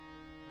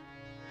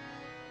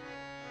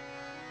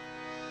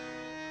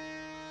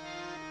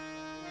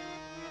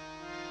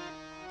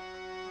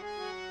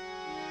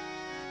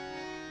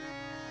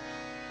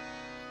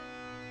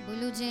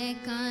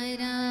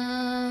जयकारा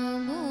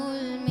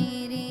बोल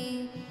मेरे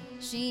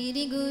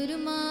श्री गुरु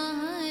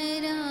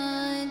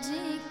महाराज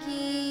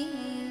की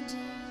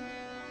जय।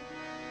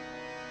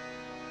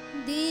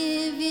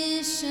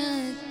 दिव्य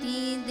शक्ति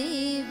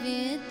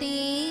दिव्य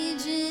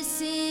तेज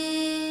से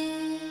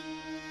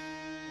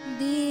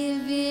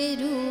दिव्य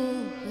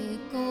रूप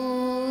को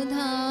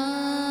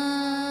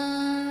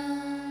धार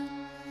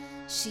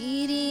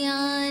श्री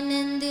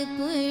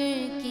आनंदपुर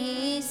के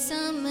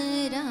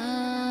समरा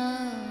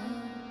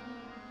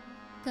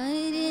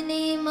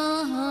करने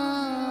महाउपकार।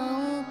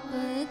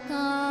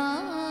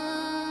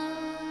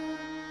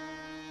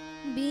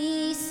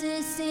 20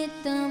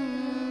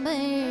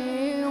 सितंबर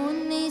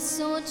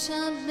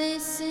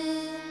 1926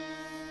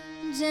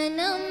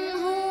 जन्म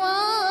हुआ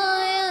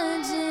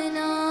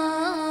अजनार।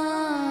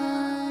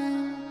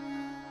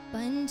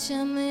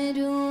 पंचम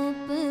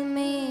रूप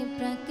में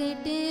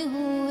प्रकट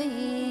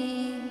हुए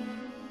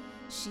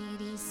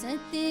श्री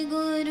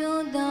सतगुरु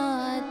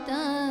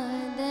दाता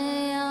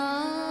दया।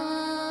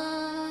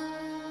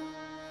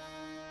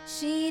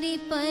 श्री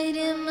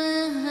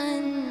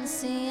परमहंस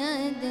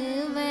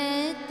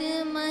अद्वैत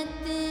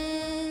मत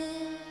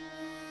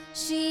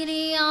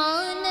श्री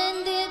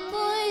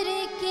आनंदपुर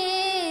के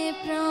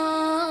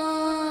प्राण।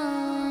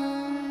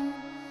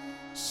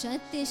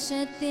 शत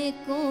शत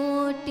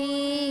कोटि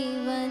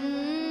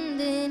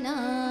वंदना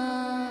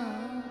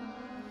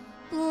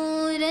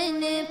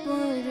पूरन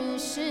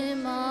पुरुष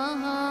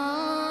महान।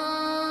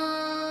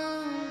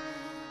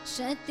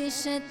 शत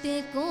शत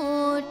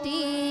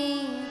कोटि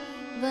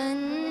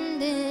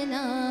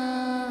वंदना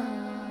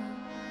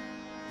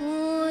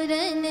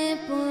पूरन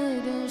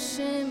पुरुष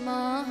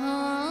महान।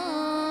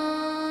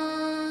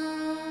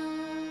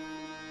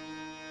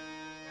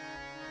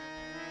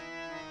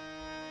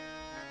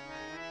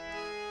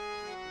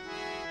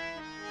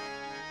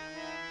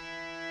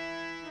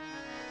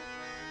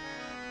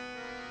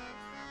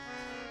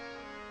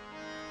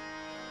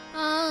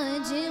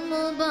 आज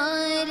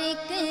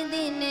मुबारक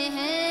दिन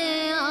है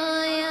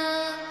आया,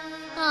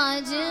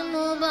 आज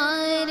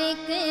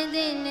मुबारक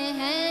दिन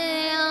है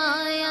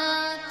आया।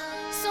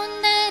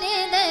 सुंदर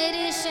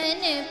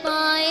दर्शन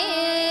पाए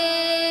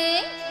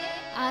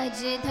आज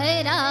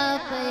धरा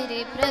पर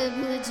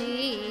प्रभु जी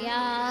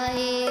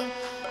आए।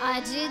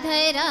 आज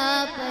धरा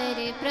पर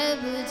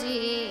प्रभु जी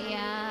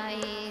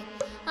आए।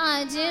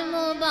 आज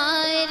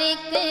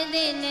मुबारक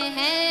दिन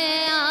है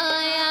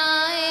आया,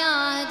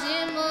 आज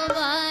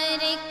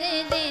मुबारक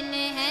दिन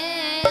है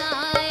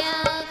आया।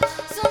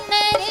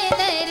 सुंदर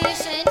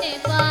दर्शन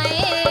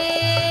पाए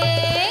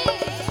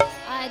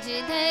आज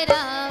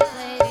धरा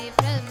पर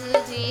प्रभु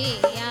जी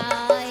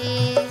आए।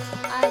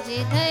 आज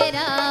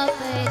धरा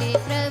पर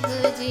प्रभु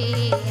जी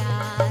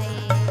आए।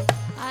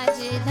 आज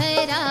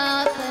धरा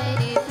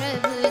पर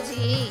प्रभु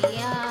जी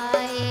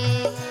आए।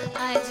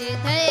 आज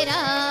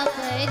धरा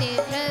पर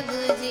प्रभु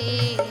जी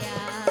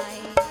आए।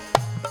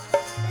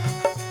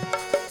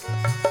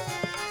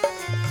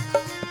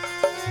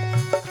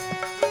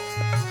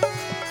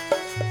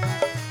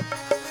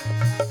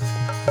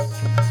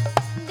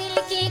 दिल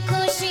की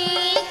खुशी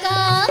का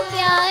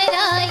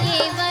प्यारा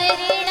ये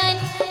वर्णन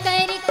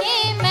करके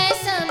मैं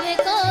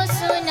सबको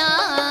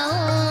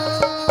सुनाऊं।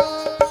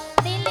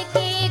 दिल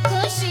की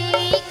खुशी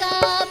का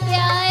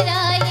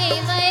प्यारा ये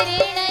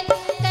वर्णन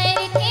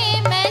करके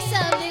मैं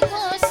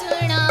सबको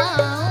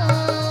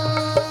सुनाऊं।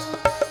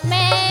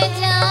 मैं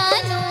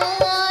जानूं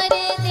और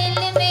दिल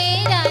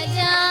मेरा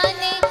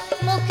जाने,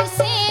 मुख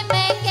से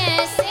मैं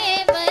कैसे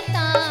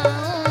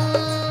बताऊं।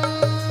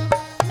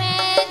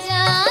 मैं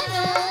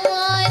जानूं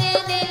और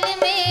दिल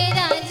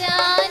मेरा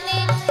जाने,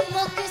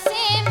 मुख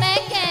से मैं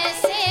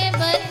कैसे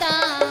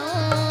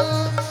बताऊं।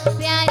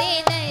 प्यारे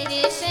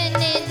दर्शन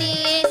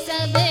दिए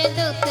सब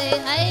दुख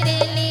हर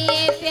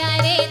लिए।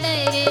 प्यारे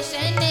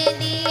दर्शन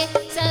दिए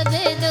सब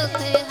दुख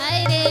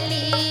हर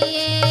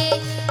लिए।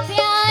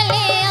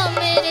 प्याले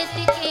अमृत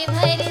के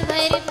भर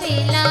भर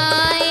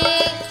पिलाए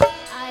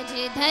आज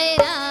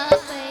धरा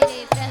पर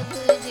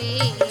प्रभु जी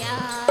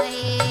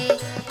आए।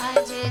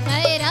 आज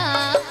धरा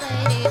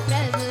पर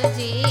प्रभु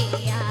जी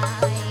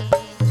आए।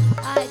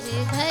 आज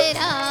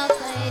धरा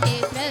पर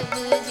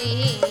प्रभु जी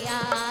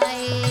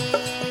आए।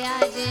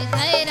 आज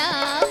धरा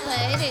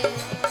पर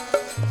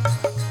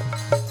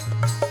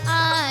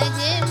आज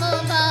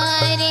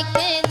मुबारक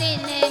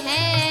दिन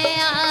है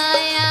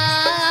आया।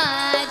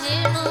 आज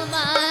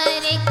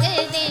मुबारक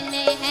दिन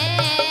है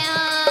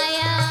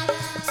आया।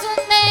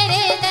 सुंदर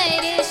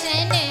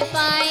दर्शन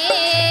पाए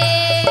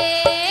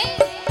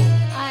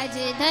आज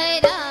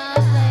धरा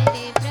पर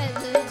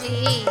प्रभु जी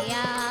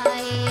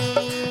आए।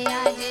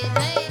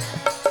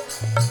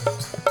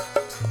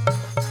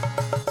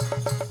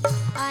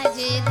 आज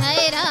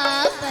धरा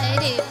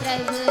पर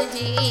प्रभु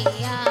जी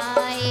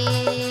आए।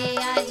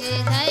 आज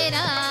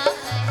धरा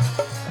पर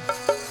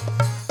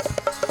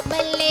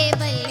बल्ले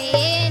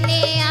बल्ले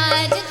ने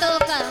आज तो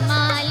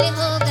कमाल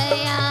हो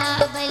गया।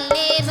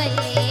 बल्ले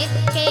बल्ले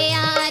के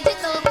आज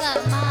तो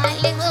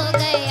कमाल हो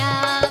गया।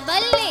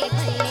 बल्ले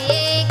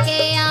बल्ले के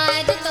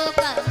आज तो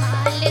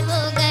कमाल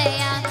हो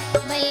गया।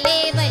 बल्ले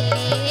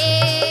बल्ले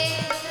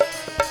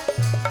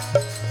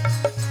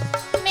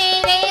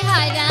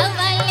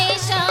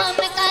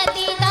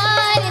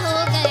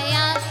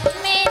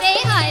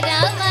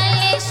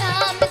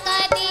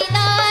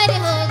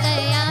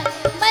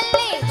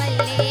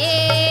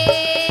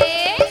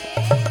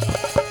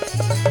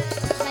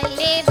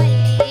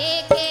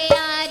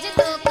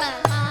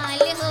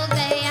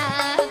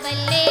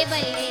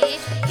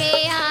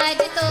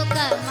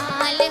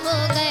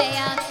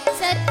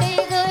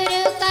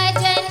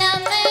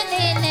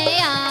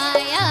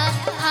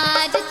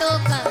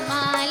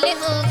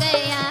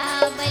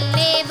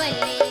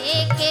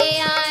बल्ले के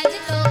आज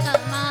तो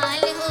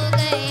कमाल हो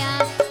गया,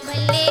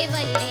 बल्ले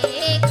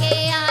बल्ले के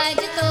आज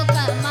तो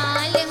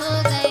कमाल हो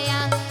गया,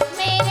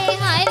 मेरे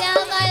हरा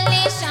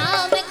वाले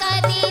शाम का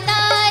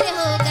दीदार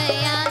हो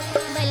गया,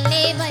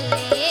 बल्ले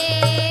बल्ले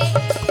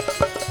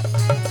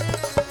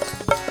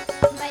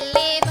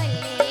बल्ले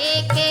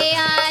बल्ले के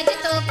आज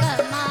तो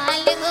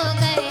कमाल हो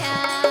गया।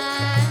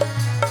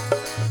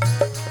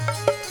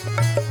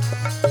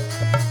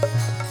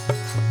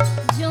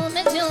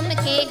 झूम झूम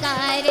के गा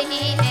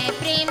रहे हैं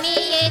प्रेमी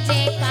ये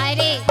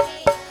जयकारे,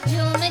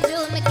 झूम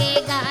झूम के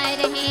गा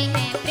रहे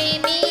हैं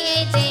प्रेमी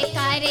ये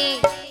जयकारे,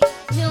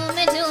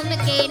 झूम झूम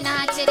के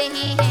नाच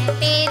रहे हैं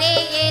तेरे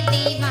ये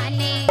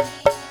दीवाने,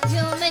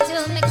 झूम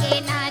झूम के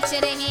नाच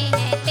रहे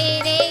हैं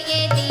तेरे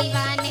ये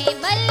दीवाने,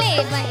 बल्ले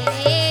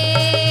बल्ले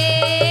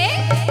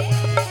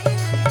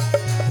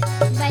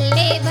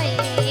बल्ले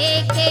बल्ले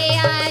के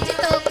आज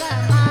तो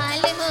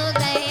कमाल हो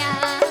गया,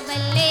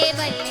 बल्ले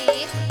बल्ले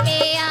के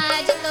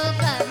आज तो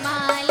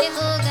कमाल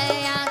हो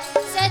गया।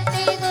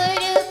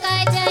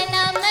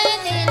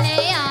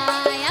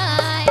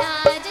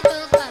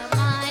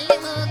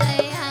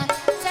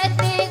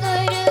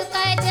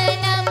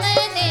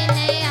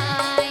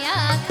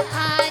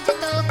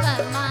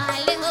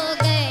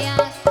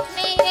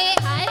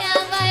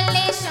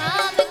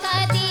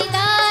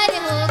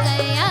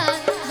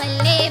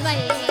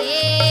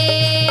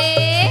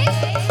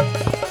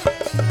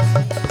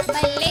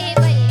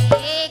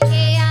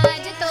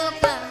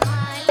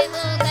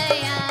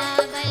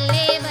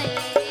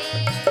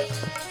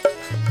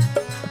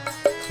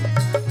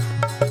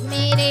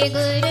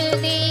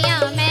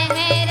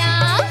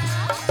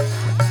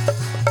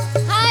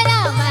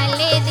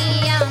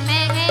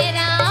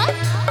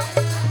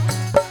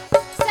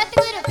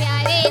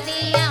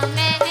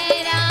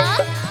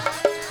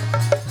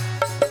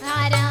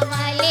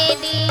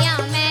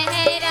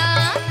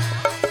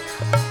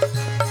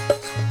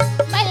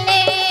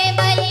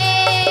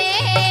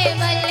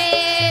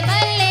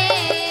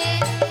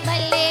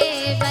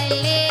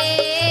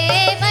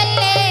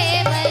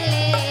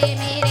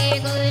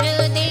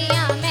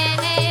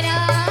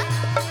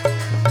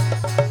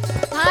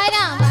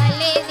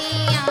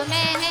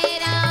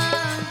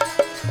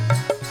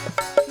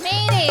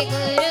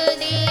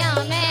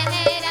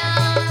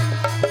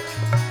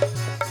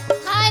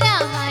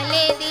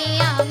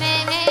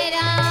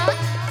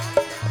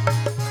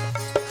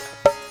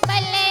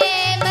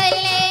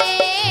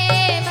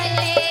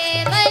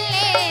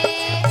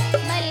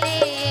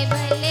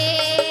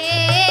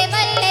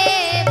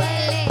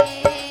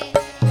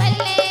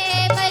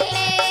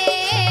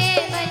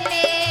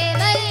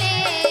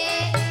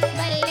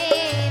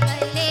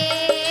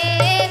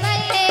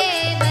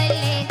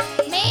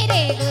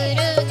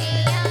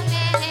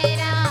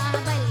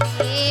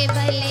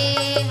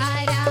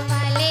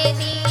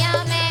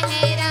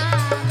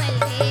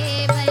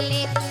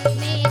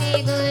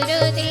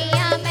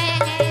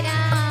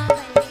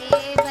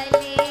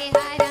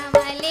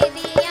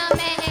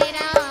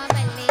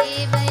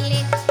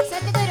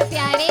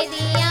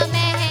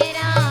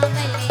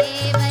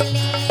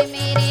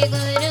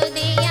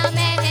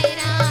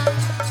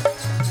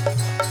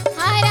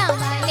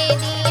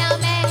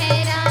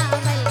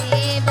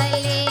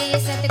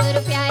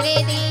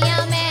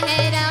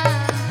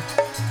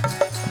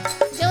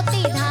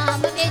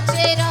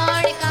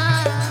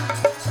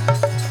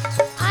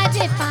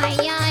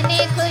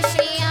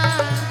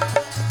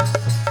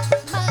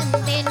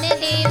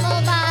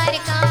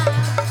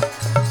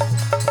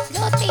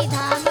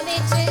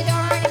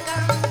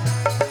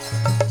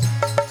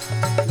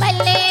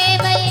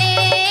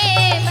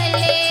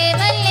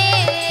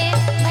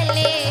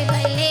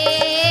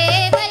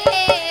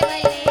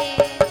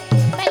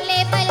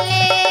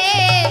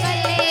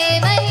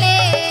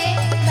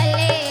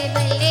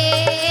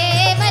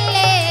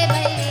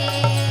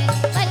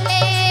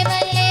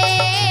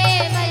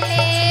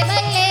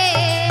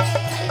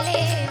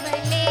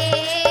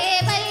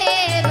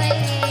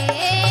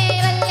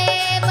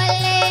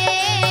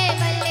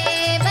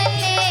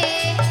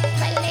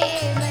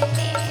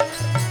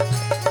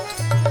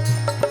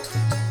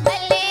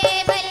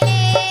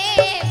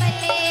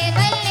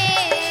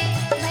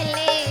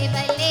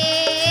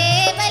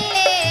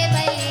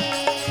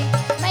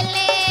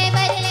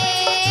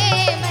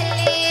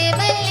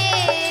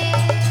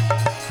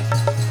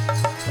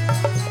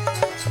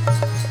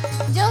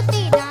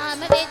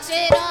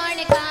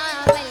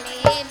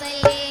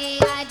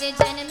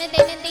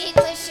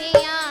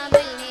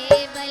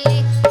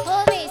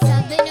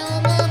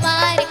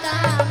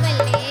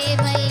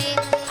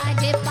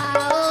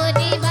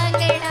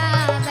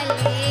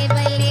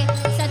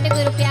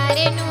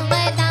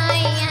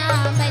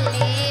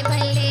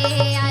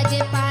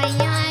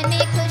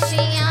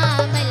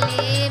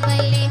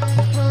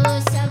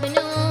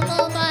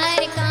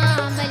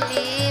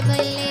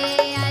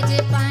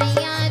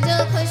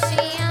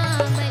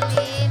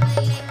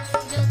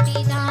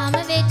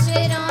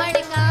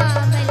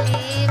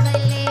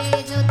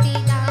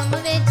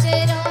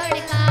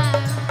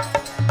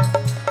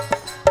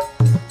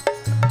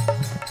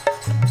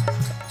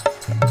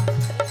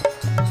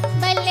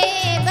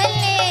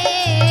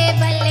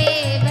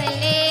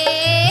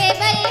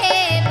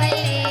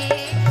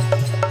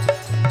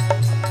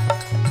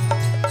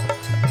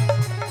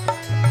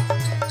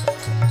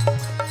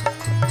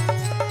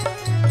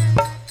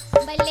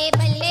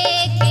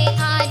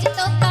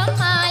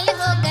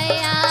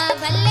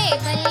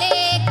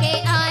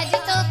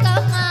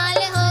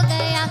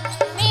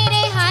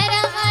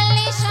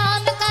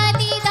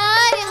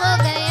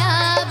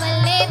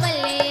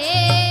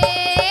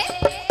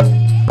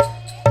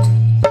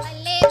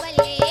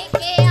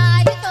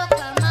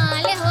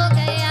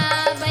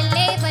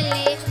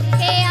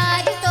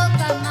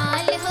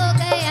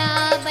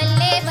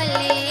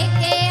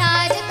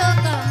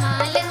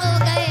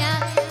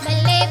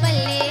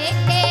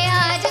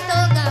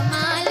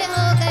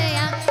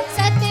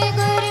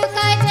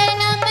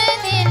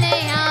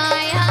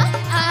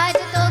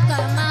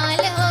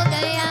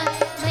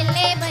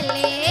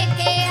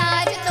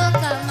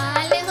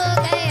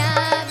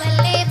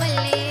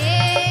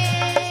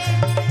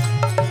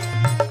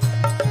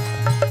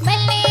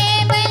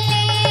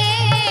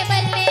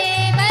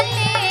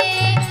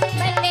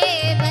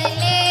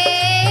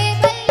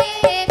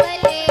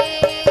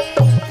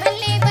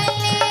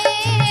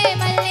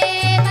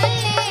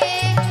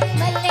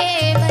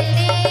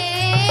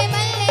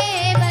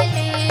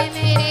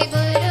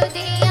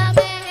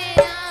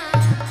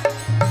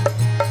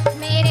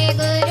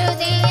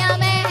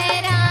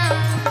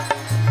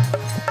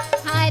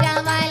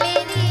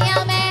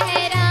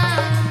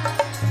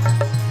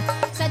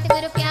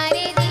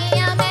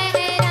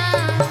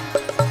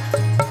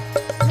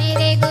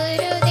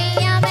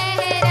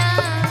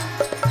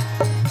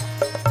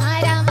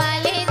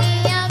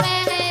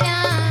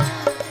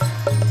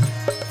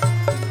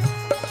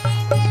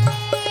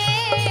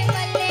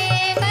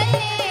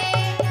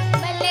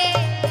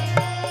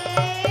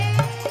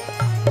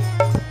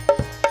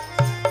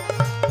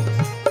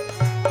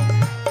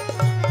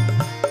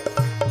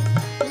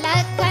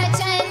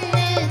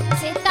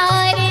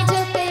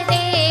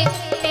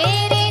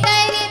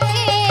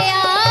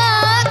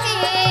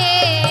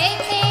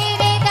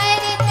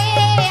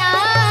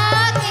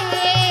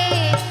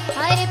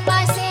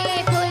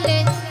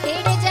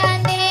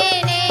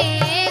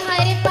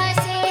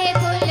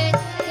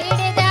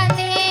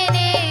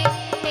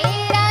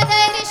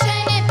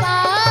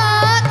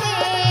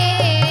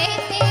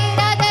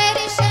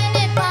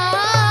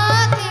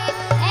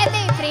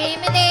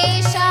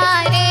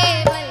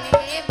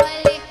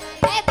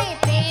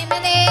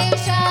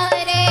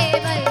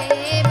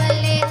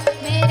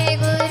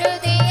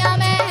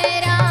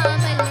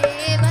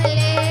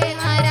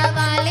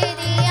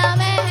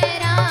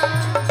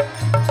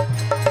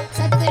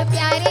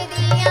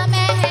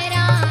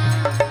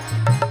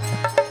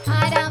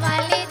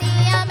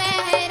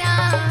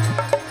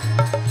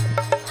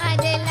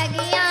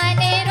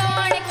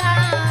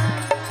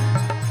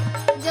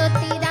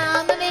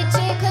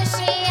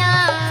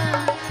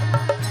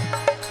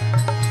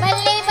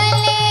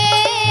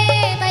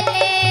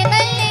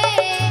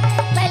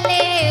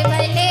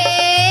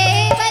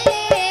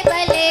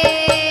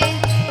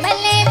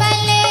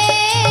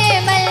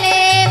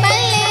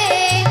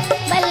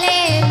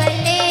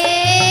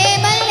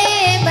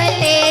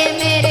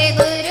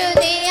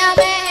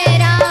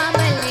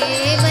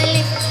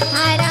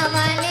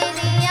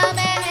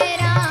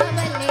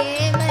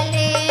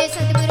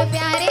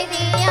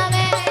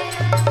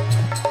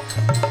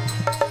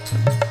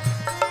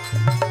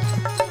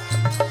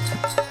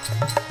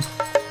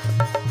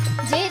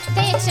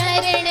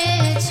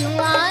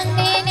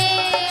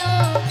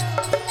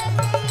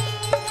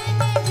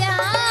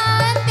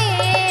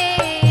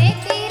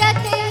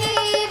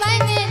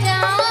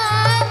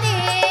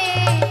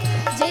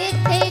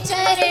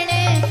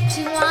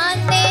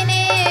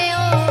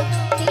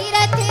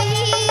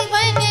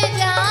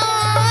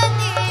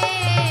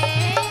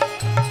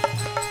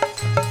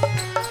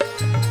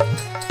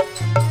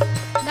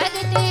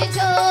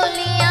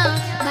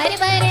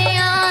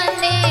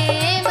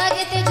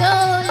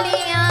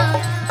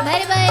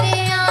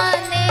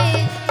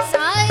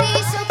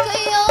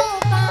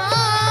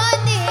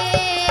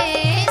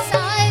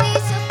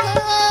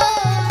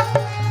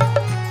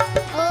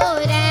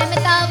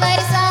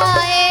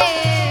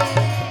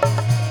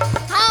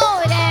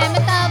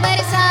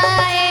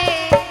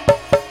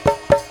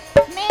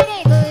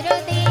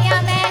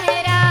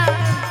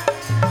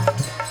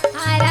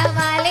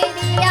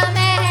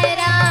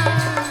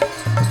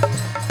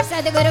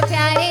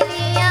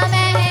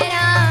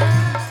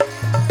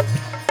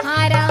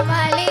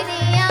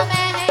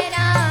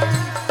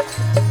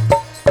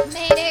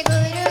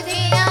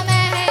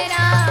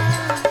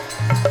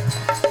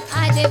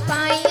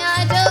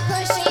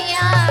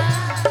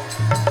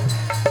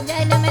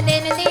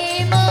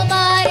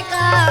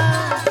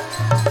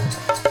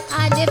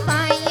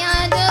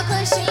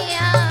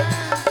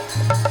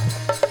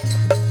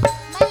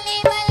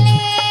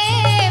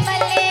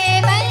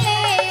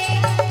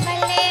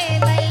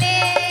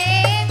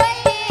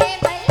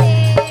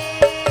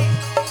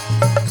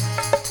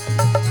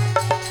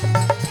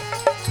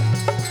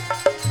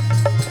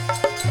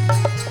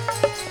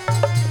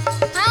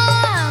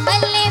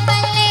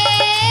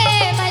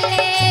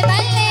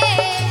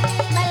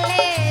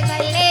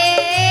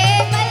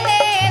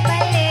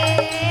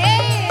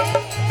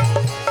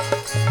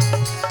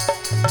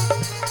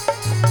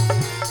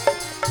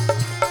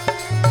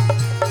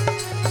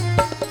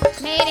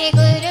 मेरे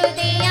गुरु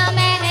दिया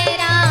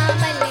मेहरा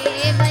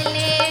बल्ले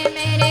बल्ले,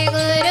 मेरे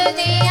गुरु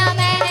दिया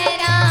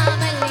मेहरा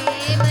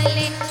बल्ले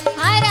बल्ले,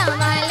 हारा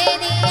वाले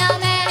दिया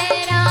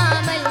मेहरा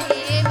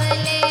बल्ले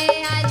बल्ले।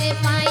 आज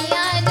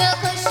पाइया जो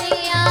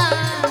खुशियाँ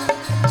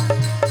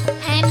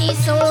ऐनी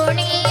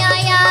सोहणियां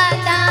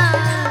यादां,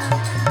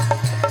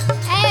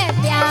 ऐ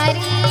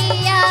प्यारी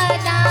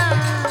यादां,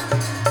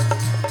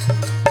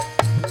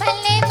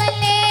 बल्ले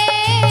बल्ले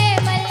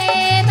बल्ले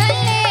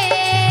बल्ले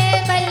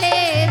बल्ले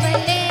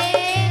बल्ले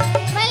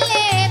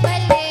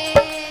बल्ले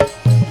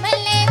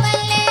बल्ले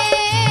बल्ले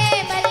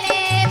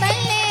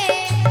बल्ले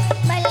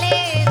बल्ले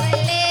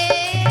बल्ले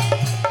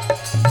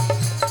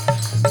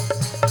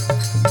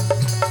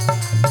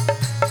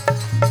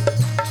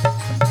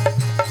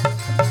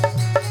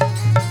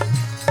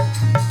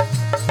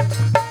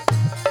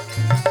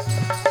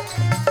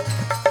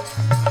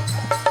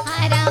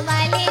हारा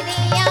वाले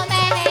दिया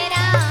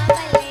मेहरा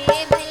बल्ले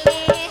बल्ले,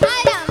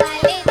 हारा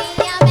वाले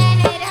दिया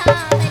मेहरा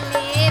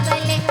बल्ले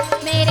बल्ले,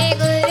 मेरे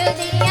गुरु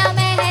दिया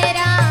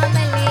मेहरा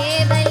बल्ले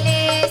बल्ले,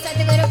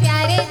 सतगुरु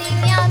प्यारे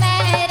दिया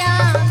मेहरा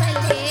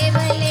बल्ले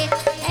बल्ले।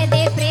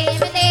 एदे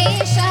प्रेम दे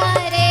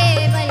इशारे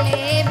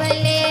बल्ले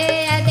बल्ले,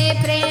 एदे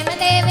प्रेम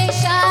दे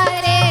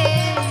विशारे,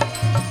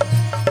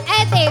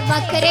 एदे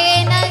वखरे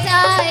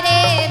नजारे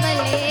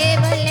बल्ले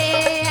बल्ले,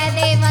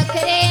 एदे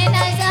वखरे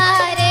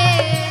नजारे।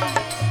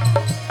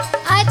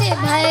 आज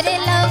भर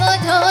लवो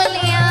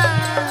झोलियां,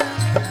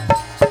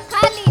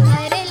 खाली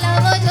भर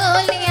लवो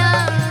झोलियां,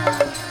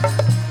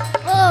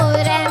 ओ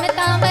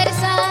रहमतां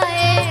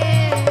बरसाए,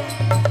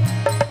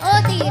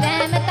 ओदी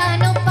रहमतां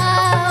नू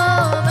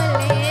पाओ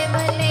बल्ले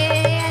बल्ले।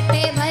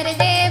 एते भर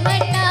दे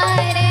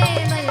भंडारे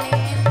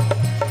बल्ले,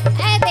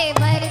 एते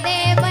भर दे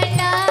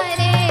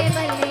भंडारे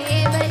बल्ले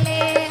बल्ले,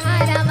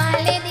 हारा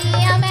वाले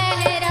दिया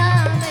मेहरा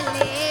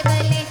बल्ले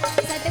बल्ले,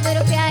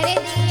 सतगुरु प्यारे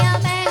दिया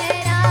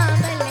मेहरा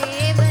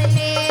बल्ले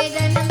बल्ले,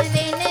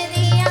 जन्मदिन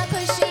दिया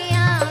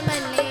खुशियां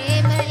बल्ले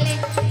बल्ले,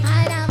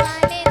 हारा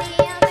वाले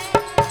दिया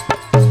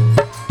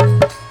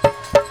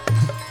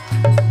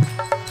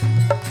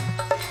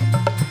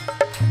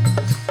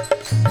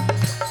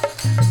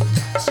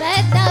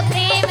श्रद्धा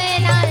प्रेम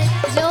नाल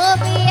जो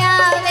भी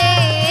आवे,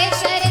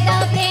 श्रद्धा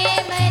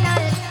प्रेम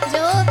नाल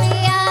जो भी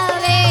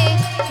आवे,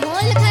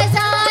 मोल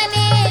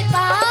खजाने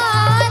पा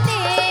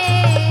दे,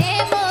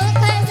 मोल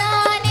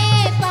खजाने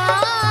पा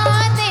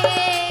दे,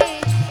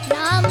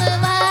 नाम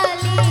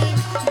वाली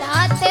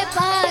दात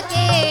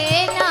पाके,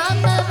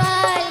 नाम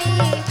वाली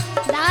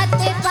दात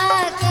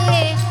पाके,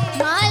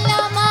 माला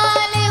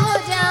माल हो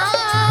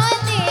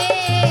जाने,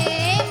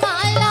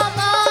 माला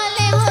माल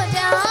हो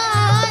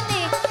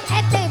जाने।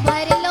 एते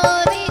भर लो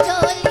रे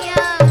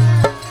झोलियां,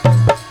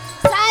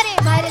 सारे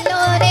भर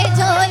लो रे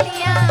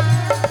झोलियां,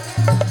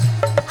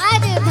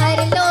 आज भर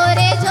लो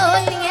रे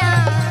झोलियां,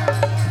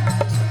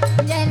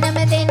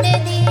 जन्मदिन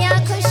दिया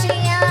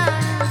खुशियां,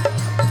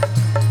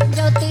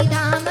 ज्योति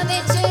धाम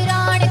विच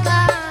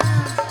रौनकां,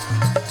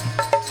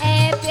 ऐ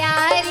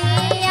प्यारी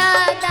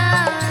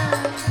यादां,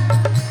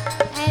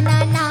 ऐना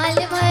नाल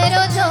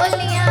भरो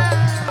झोलियां,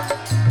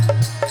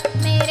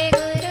 मेरे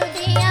गुरु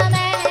दिया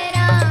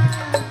मेहरा,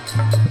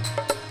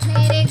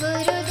 मेरे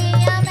गुरु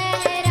दिया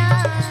मेहरा,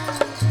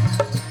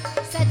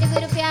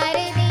 सतगुरु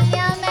प्यारे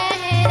दिया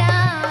मेहरा।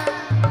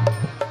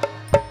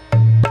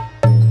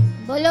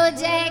 बोलो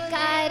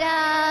जयकारा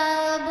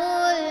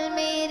बोल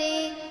मेरे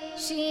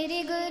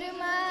श्री गुरु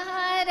महाराज।